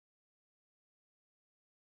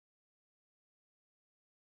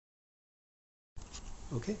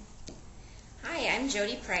Okay. Hi, I'm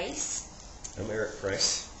Jody Price, I'm Eric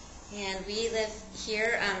Price. and we live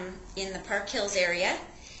here in the Park Hills area,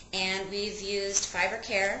 and we've used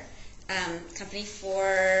FiberCARE company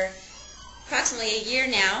for approximately a year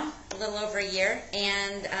now, a little over a year,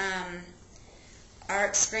 and our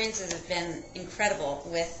experiences have been incredible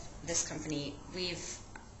with this company. We've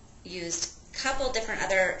used a couple different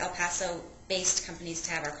other El Paso-based companies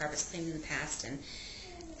to have our carpets cleaned in the past, and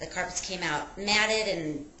the carpets came out matted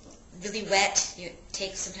and really wet. It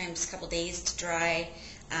takes sometimes a couple days to dry.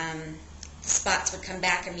 The spots would come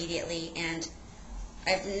back immediately, and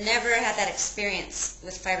I've never had that experience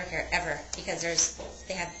with FiberCARE ever, because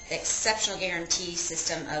they have the exceptional guarantee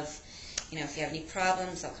system of, if you have any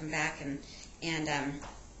problems, they'll come back and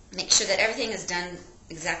make sure that everything is done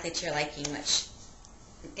exactly to your liking, which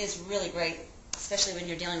is really great, especially when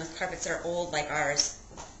you're dealing with carpets that are old like ours.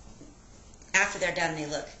 After they're done, they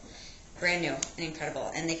look brand new and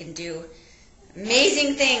incredible, and they can do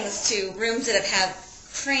amazing things to rooms that have had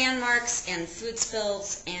crayon marks and food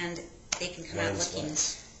spills, and they can come out looking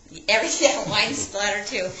everything. Wine splatter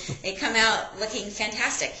too. They come out looking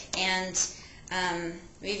fantastic, and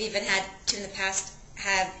we've even had to in the past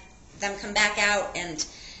have them come back out and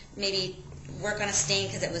maybe work on a stain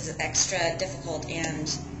because it was extra difficult,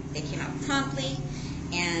 and they came out promptly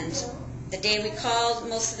and the day we called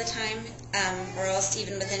most of the time, or else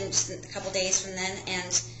even within just a couple days from then,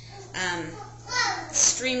 and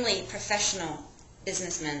extremely professional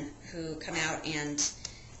businessmen who come out and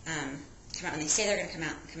come out when they say they're going to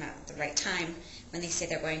come out at the right time when they say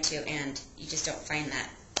they're going to, and you just don't find that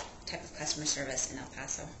type of customer service in El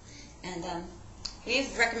Paso. And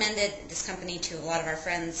we've recommended this company to a lot of our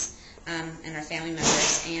friends and our family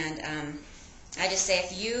members, and I just say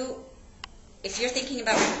if you're thinking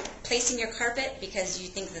about replacing your carpet because you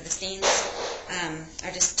think that the stains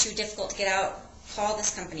are just too difficult to get out, call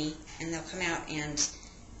this company and they'll come out, and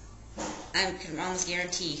I can almost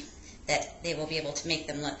guarantee that they will be able to make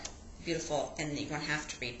them look beautiful, and you won't have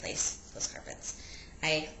to replace those carpets.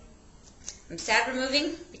 I'm sad we're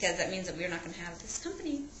moving, because that means that we're not going to have this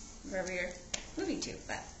company where we're moving to.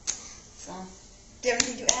 But so, do you have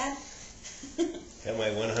anything to add? Have my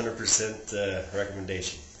 100%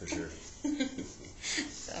 recommendation for sure.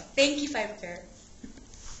 So, thank you, FiberCARE.